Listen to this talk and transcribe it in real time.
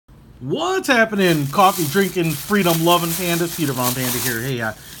What's happening? Coffee drinking, freedom loving Panda. Peter Von Panda here. Hey,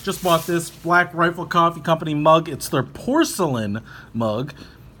 just bought this Black Rifle Coffee Company mug. It's their porcelain mug,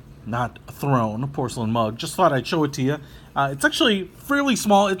 not a throne, porcelain mug. Just thought I'd show it to you. It's actually fairly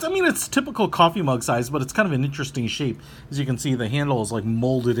small. It's typical coffee mug size, but it's kind of an interesting shape. As you can see, the handle is like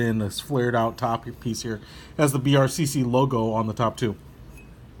molded in this flared out top piece here. It has the BRCC logo on the top too.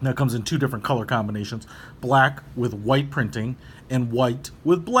 That comes in two different color combinations, black with white printing and white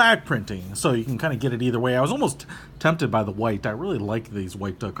with black printing. So you can kind of get it either way. I was almost tempted by the white. I really like these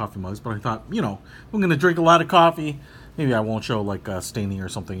white coffee mugs, but I thought, I'm going to drink a lot of coffee. Maybe I won't show like staining or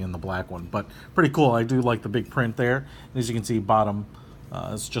something in the black one, but pretty cool. I do like the big print there. And as you can see, bottom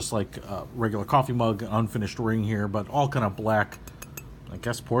it's just like a regular coffee mug, unfinished ring here, but all kind of black. I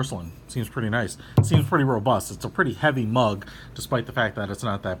guess porcelain. Seems pretty nice. Seems pretty robust. It's a pretty heavy mug, despite the fact that it's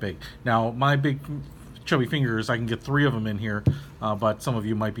not that big. Now, my big chubby fingers, I can get 3 of them in here, but some of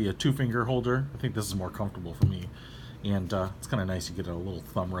you might be a 2-finger holder. I think this is more comfortable for me. And it's kind of nice to get a little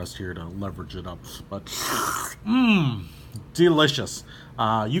thumb rest here to leverage it up. But, delicious.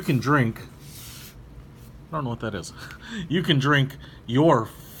 You can drink, I don't know what that is. You can drink your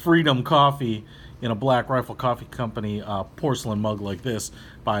Freedom coffee in a Black Rifle Coffee Company porcelain mug like this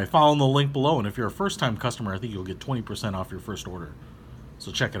by following the link below. And if you're a first-time customer, I think you'll get 20% off your first order.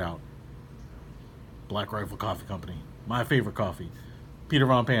 So check it out. Black Rifle Coffee Company. My favorite coffee. Peter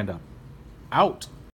Von Panda. Out.